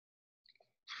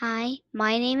Hi,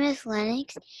 my name is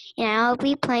Lennox, and I'll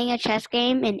be playing a chess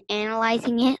game and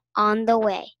analyzing it on the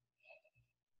way.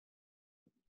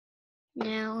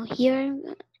 Now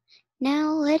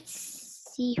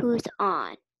let's see who's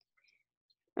on.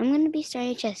 I'm going to be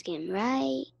starting a chess game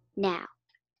right now.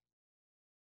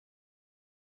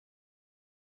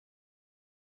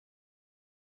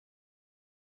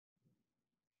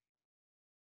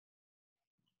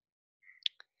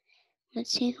 Let's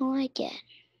see who I get.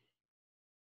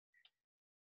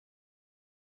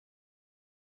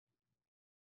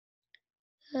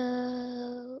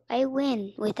 I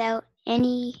win without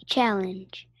any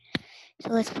challenge. So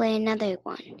let's play another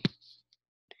one.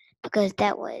 Because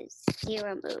that was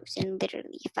 0 moves in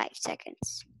literally 5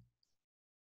 seconds.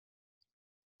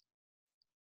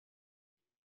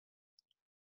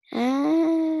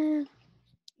 No,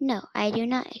 I do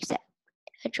not accept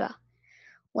a draw.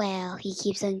 Well, he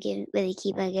keeps on giving. Will he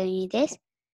keep on giving me this?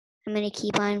 I'm gonna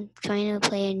keep on trying to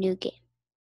play a new game,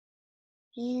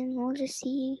 and we'll just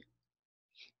see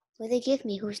what they give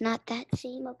me. Who's not that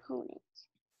same opponent?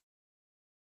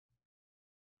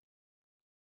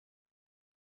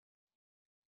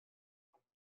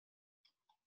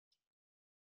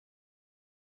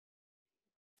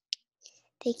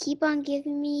 They keep on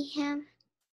giving me him.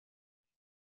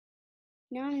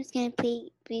 Now I'm just gonna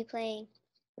be playing,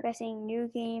 pressing new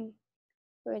game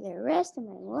for the rest of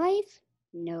my life.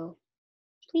 No,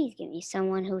 please give me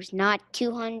someone who's not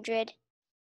 200.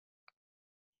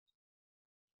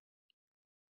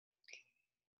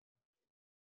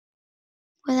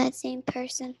 Or that same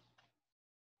person.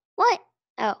 What?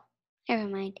 Oh, never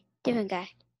mind. Different guy.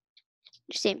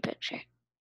 Same picture.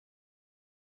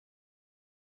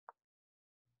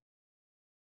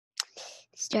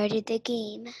 Started the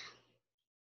game.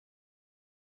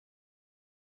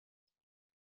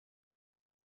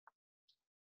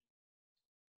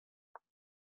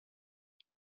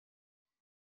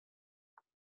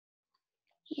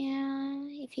 Yeah,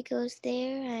 if he goes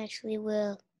there, I actually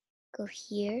will go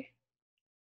here.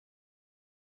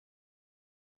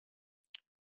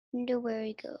 Wonder where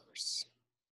he goes.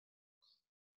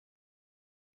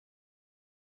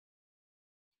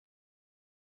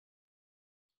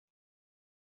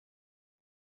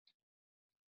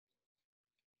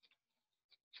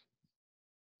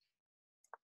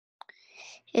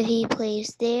 If he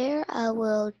plays there, I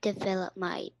will develop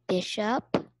my bishop.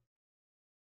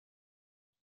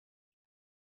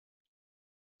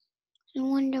 I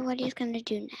wonder what he's going to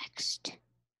do next.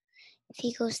 If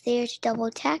he goes there to double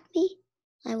attack me,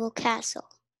 I will castle.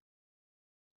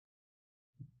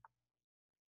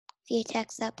 If he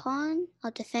attacks that pawn,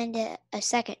 I'll defend it a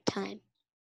second time.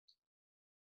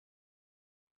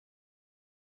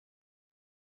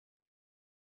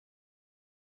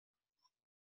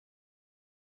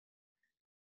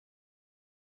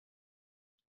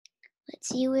 Let's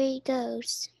see where he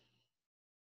goes.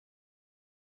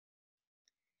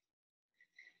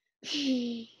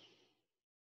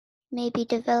 Maybe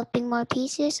developing more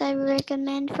pieces I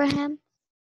recommend for him.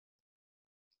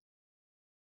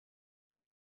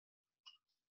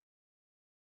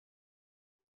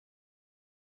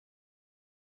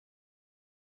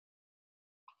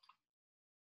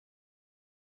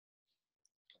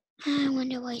 I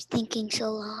wonder why he's thinking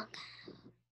so long.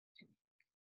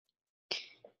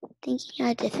 Thinking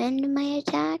I'll defend my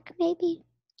attack, maybe?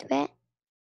 Threat?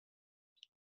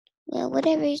 Well,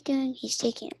 whatever he's doing, he's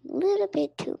taking a little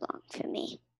bit too long for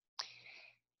me.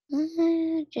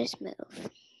 Just move.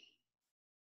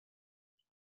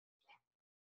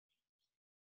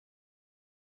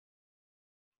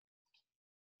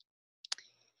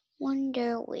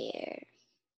 Wonder where.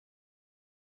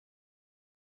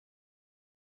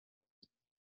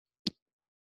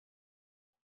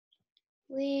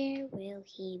 Where will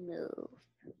he move?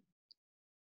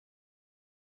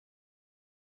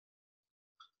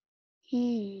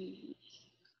 Hmm.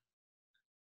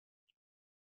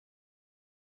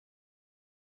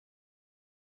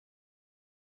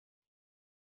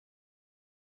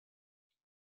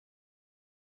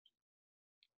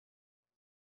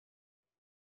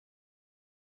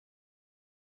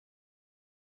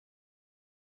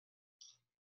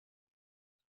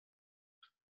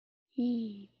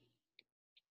 Hmm.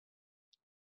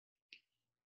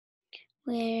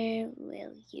 Where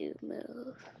will you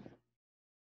move?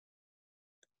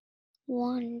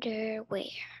 Wonder where.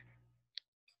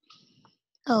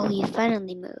 Oh, you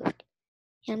finally moved.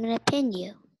 I'm gonna pin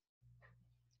you.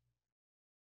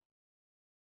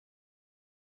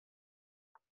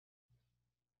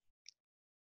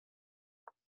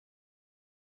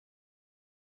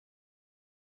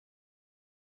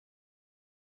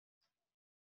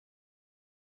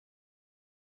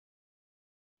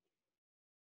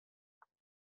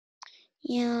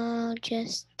 Yeah, I'll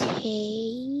just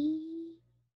take.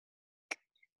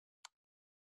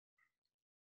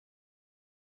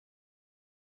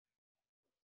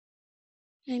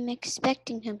 I'm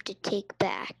expecting him to take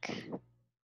back.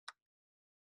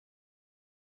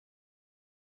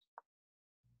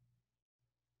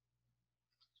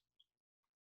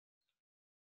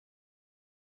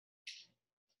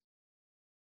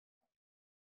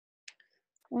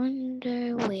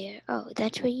 Wonder where. Oh,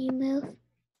 that's where you move?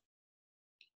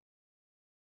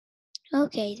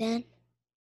 Okay then.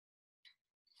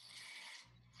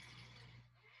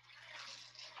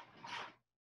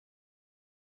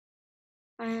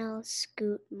 I'll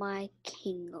scoot my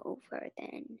king over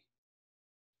then.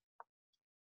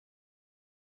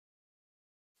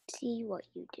 See what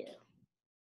you do.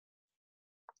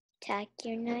 Attack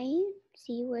your knight,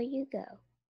 see where you go.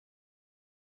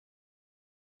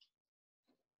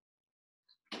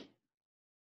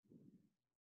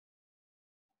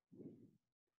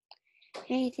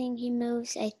 Anything he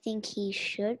moves, I think he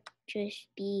should just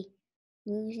be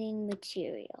losing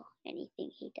material.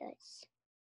 Anything he does.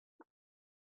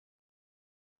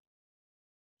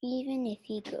 Even if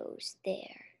he goes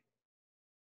there.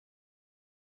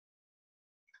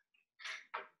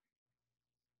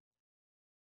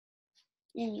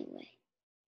 Anyway,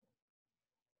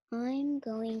 I'm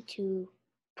going to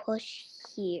push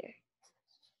here.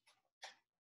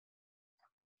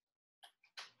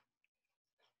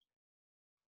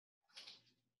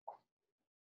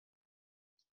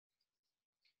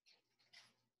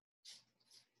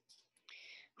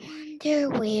 Wonder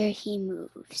where he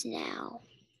moves now.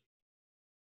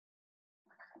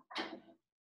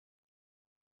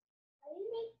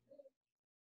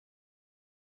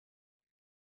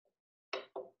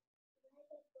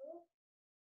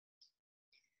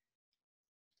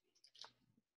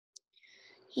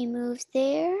 He moves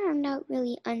there. I'm not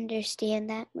really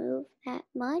understand that move that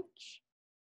much.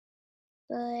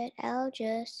 But I'll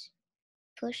just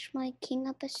push my king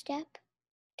up a step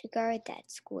to guard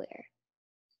that square.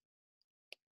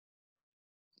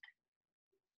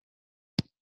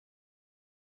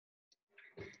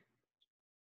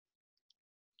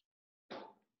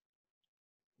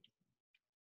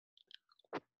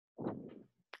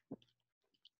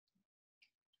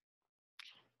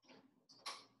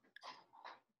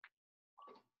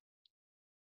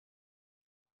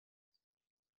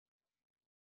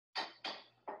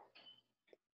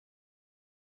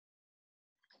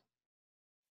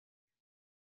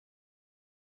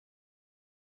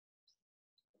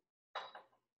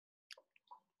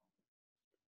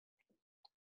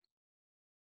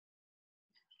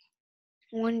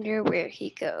 Wonder where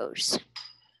he goes.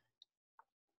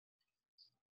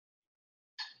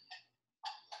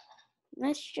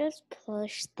 Let's just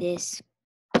push this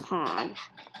pawn.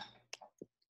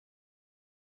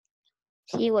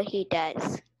 See what he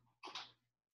does.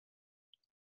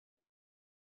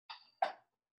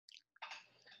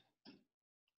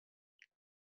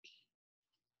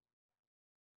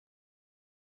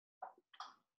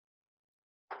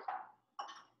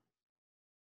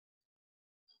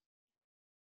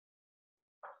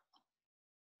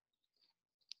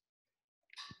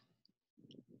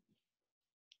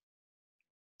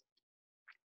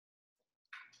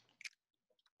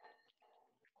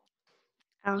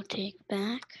 I'll take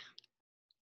back.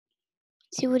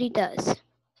 See what he does.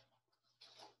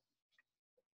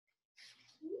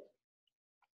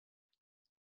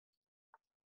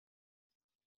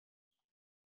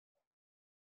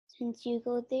 Since you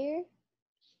go there,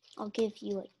 I'll give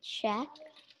you a check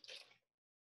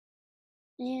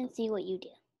and see what you do.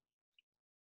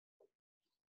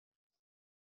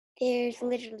 There's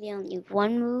literally only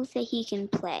one move that he can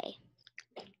play.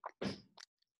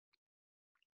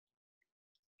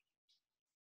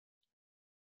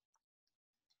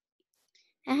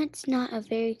 That's not a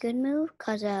very good move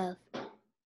because of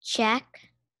check.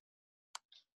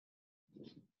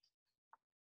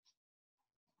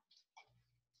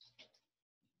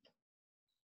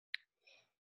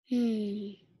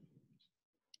 And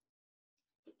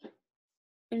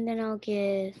then I'll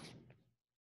give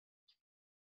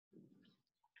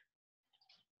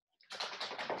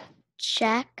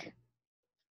check.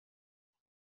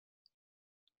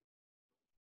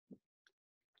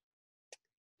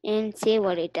 And see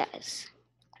what it does.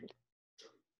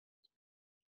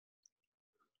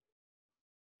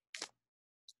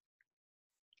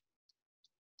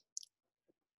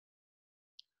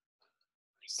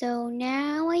 So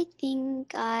now I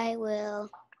think I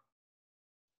will.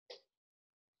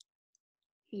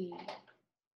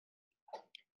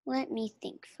 Let me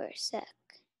think for a sec.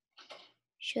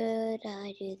 Should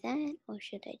I do that or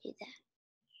should I do that?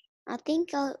 I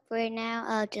think for now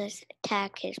I'll just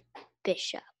attack his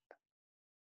bishop.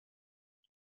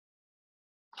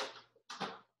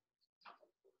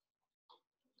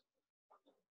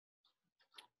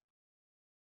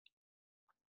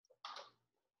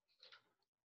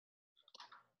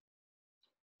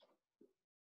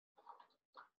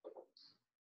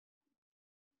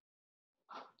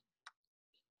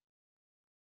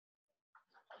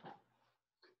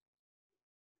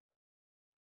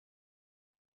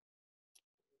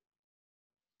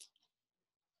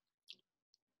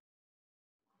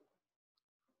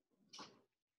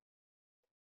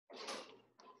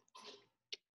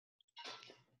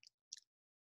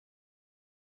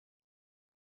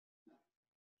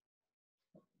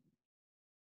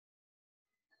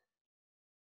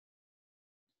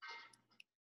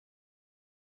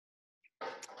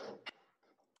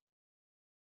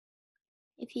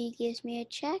 If he gives me a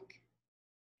check,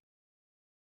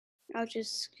 I'll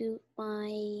just scoot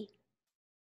my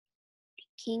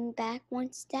king back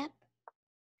one step.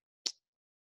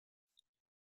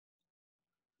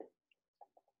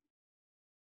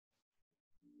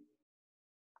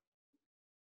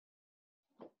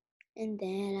 And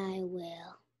then I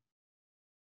will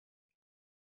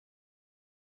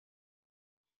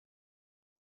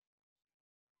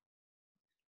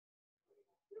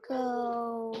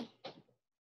go.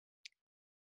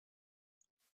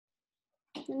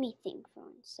 Let me think for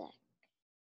one sec.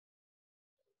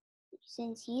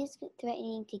 Since he is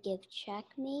threatening to give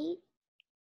checkmate,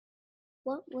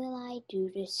 what will I do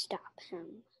to stop him?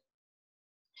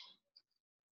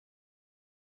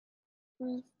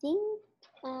 I think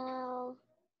I'll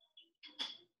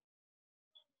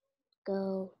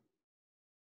go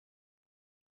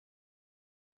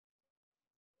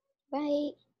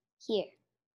right here.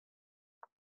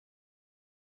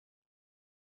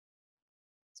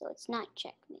 So it's not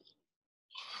checkmate.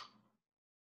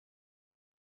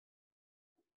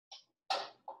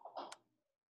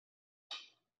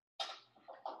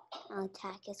 I'll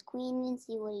attack his queen and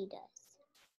see what he does.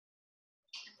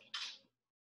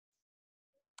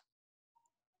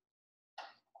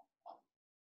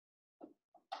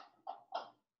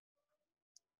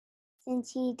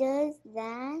 Since he does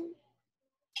that,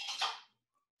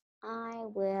 I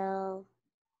will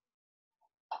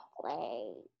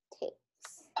play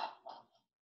takes.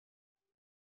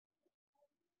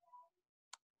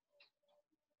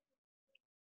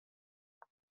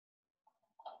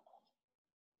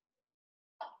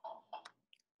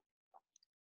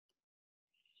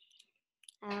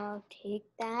 I'll take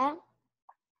that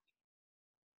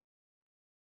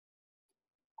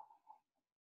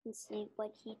and see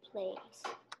what he plays.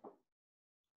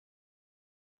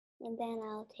 And then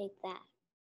I'll take that.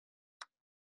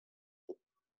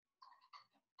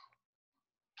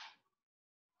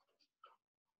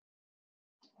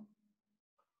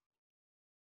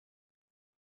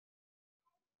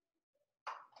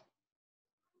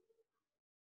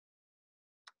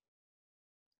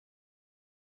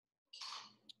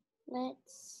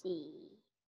 Let's see.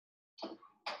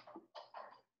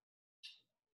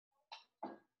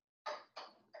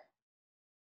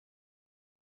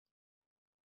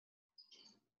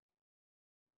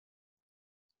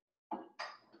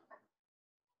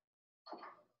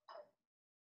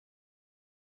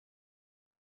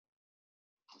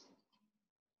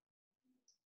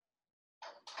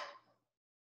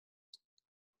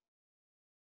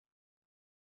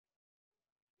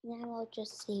 Now I'll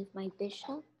just save my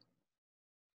bishop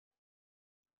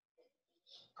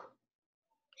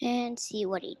and see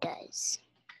what he does.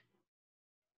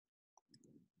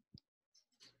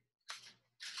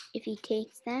 If he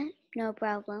takes that, no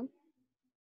problem.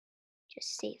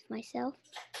 Just save myself.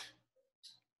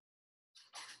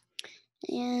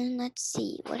 And let's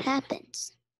see what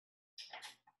happens.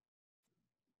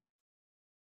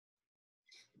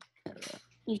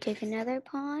 You take another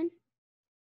pawn.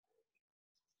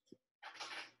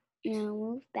 Now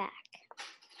move back.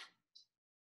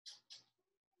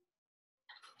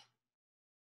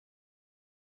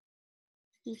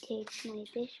 He takes my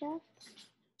bishop.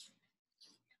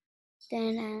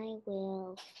 Then I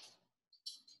will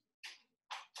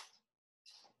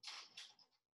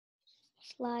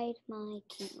slide my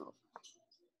king over.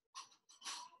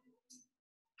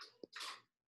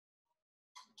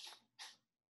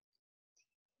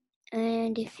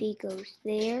 And if he goes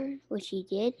there, which he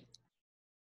did,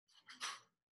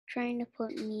 trying to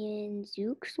put me in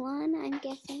Zook's one, I'm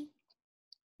guessing,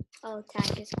 I'll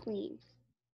attack his queen.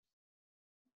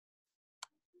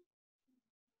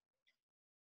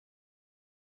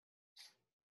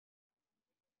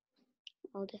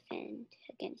 I'll defend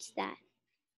against that.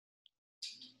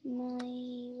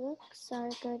 My rooks are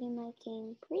guarding my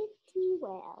king pretty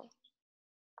well.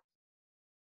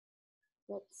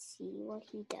 Let's see what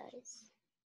he does.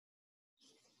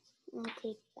 I'll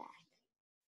take back.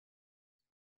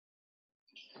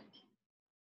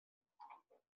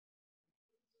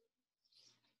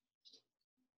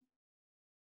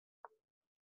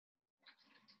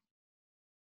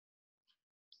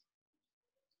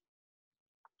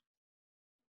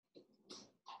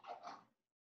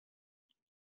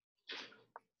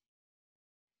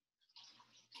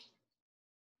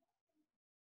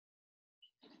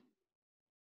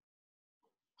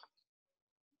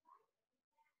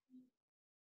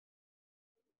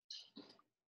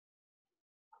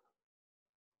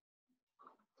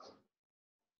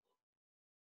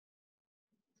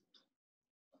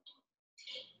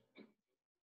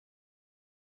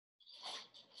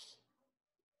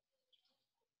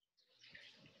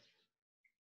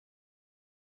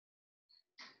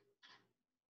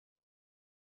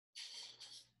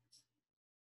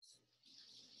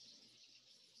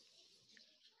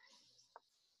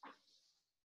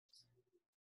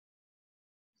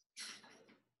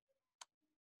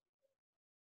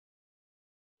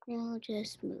 I'll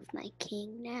just move my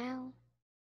king now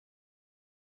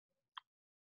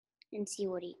and see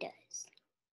what he does.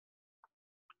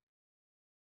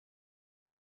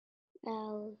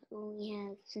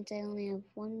 Since I only have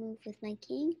one move with my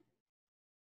king,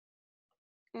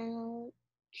 I'll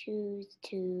choose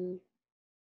to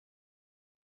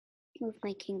move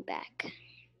my king back.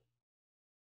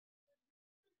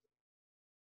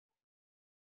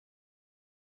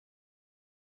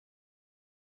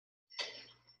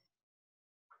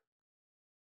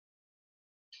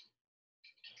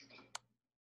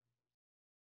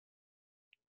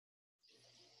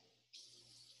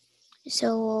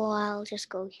 So I'll just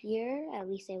go here. At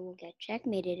least I will get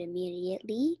checkmated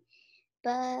immediately.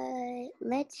 But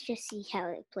let's just see how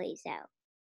it plays out.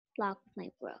 Block with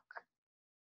my rook.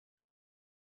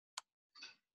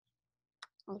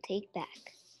 I'll take back.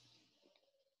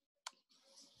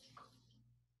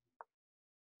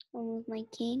 I'll move my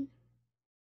king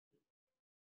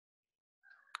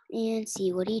and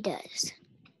see what he does.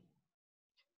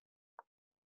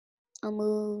 I'll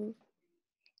move.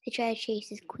 I try to chase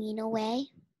his queen away.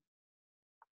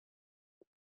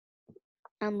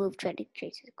 I'll move, try to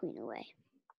chase his queen away.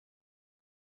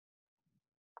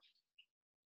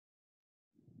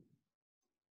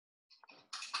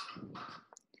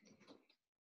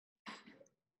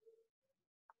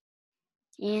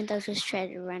 And I'll just try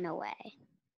to run away.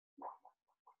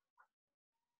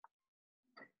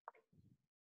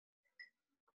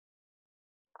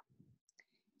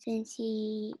 Since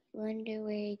he wonder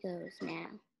where he goes now.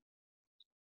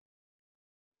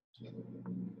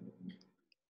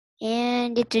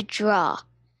 And it's a draw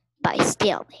by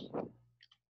stalemate.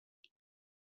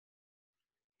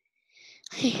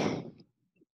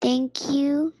 Thank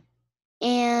you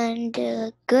and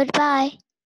goodbye.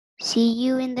 See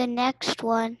you in the next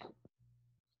one.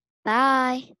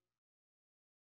 Bye.